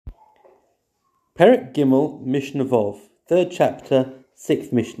Perek Gimel, Mishnah Vov, 3rd chapter,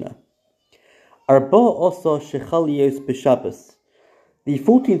 6th Mishnah. Arba oso shechalios b'Shabbos. The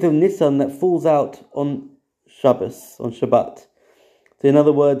 14th of Nisan that falls out on Shabbos, on Shabbat. So in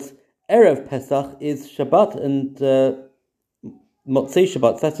other words, Erev Pesach is Shabbat, and Motzei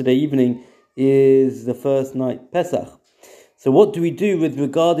Shabbat, Saturday evening, is the first night Pesach. So what do we do with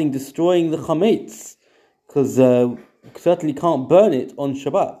regarding destroying the chametz? Because certainly can't burn it on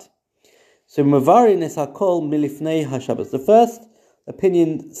Shabbat. So Mavarin es hakol milifnei haShabbos. The first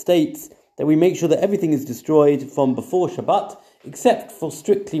opinion states that we make sure that everything is destroyed from before Shabbat, except for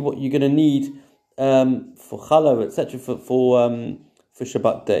strictly what you're going to need for challah, etc., for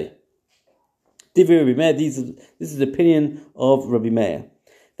Shabbat day. Divrei Rabbi Meir. This is the opinion of Rabbi Meir.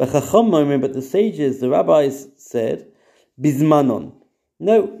 But the sages, the rabbis said, Bizmanon.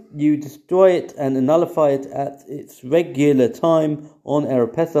 No, you destroy it and nullify it at its regular time on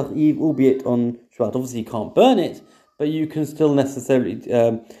Erev Pesach Eve, albeit on Shabbat. Obviously you can't burn it, but you can still necessarily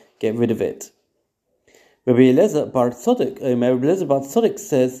get rid of it. Rabbi Eliezer bar Tzadok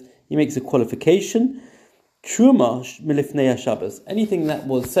says, he makes a qualification, Truma milifnei Shabbos. Anything that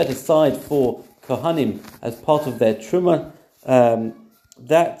was set aside for Kohanim as part of their Truma,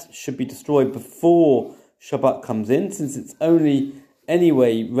 that should be destroyed before Shabbat comes in, since it's only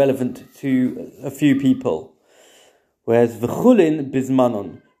anyway relevant to a few people. Whereas v'chulin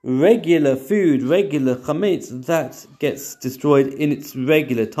bizmanon, regular food, regular chametz, that gets destroyed in its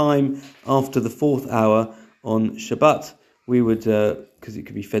regular time after the 4th hour on Shabbat. We would, because it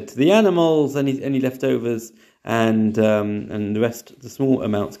could be fed to the animals, any leftovers, and the rest, the small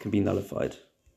amounts, can be nullified.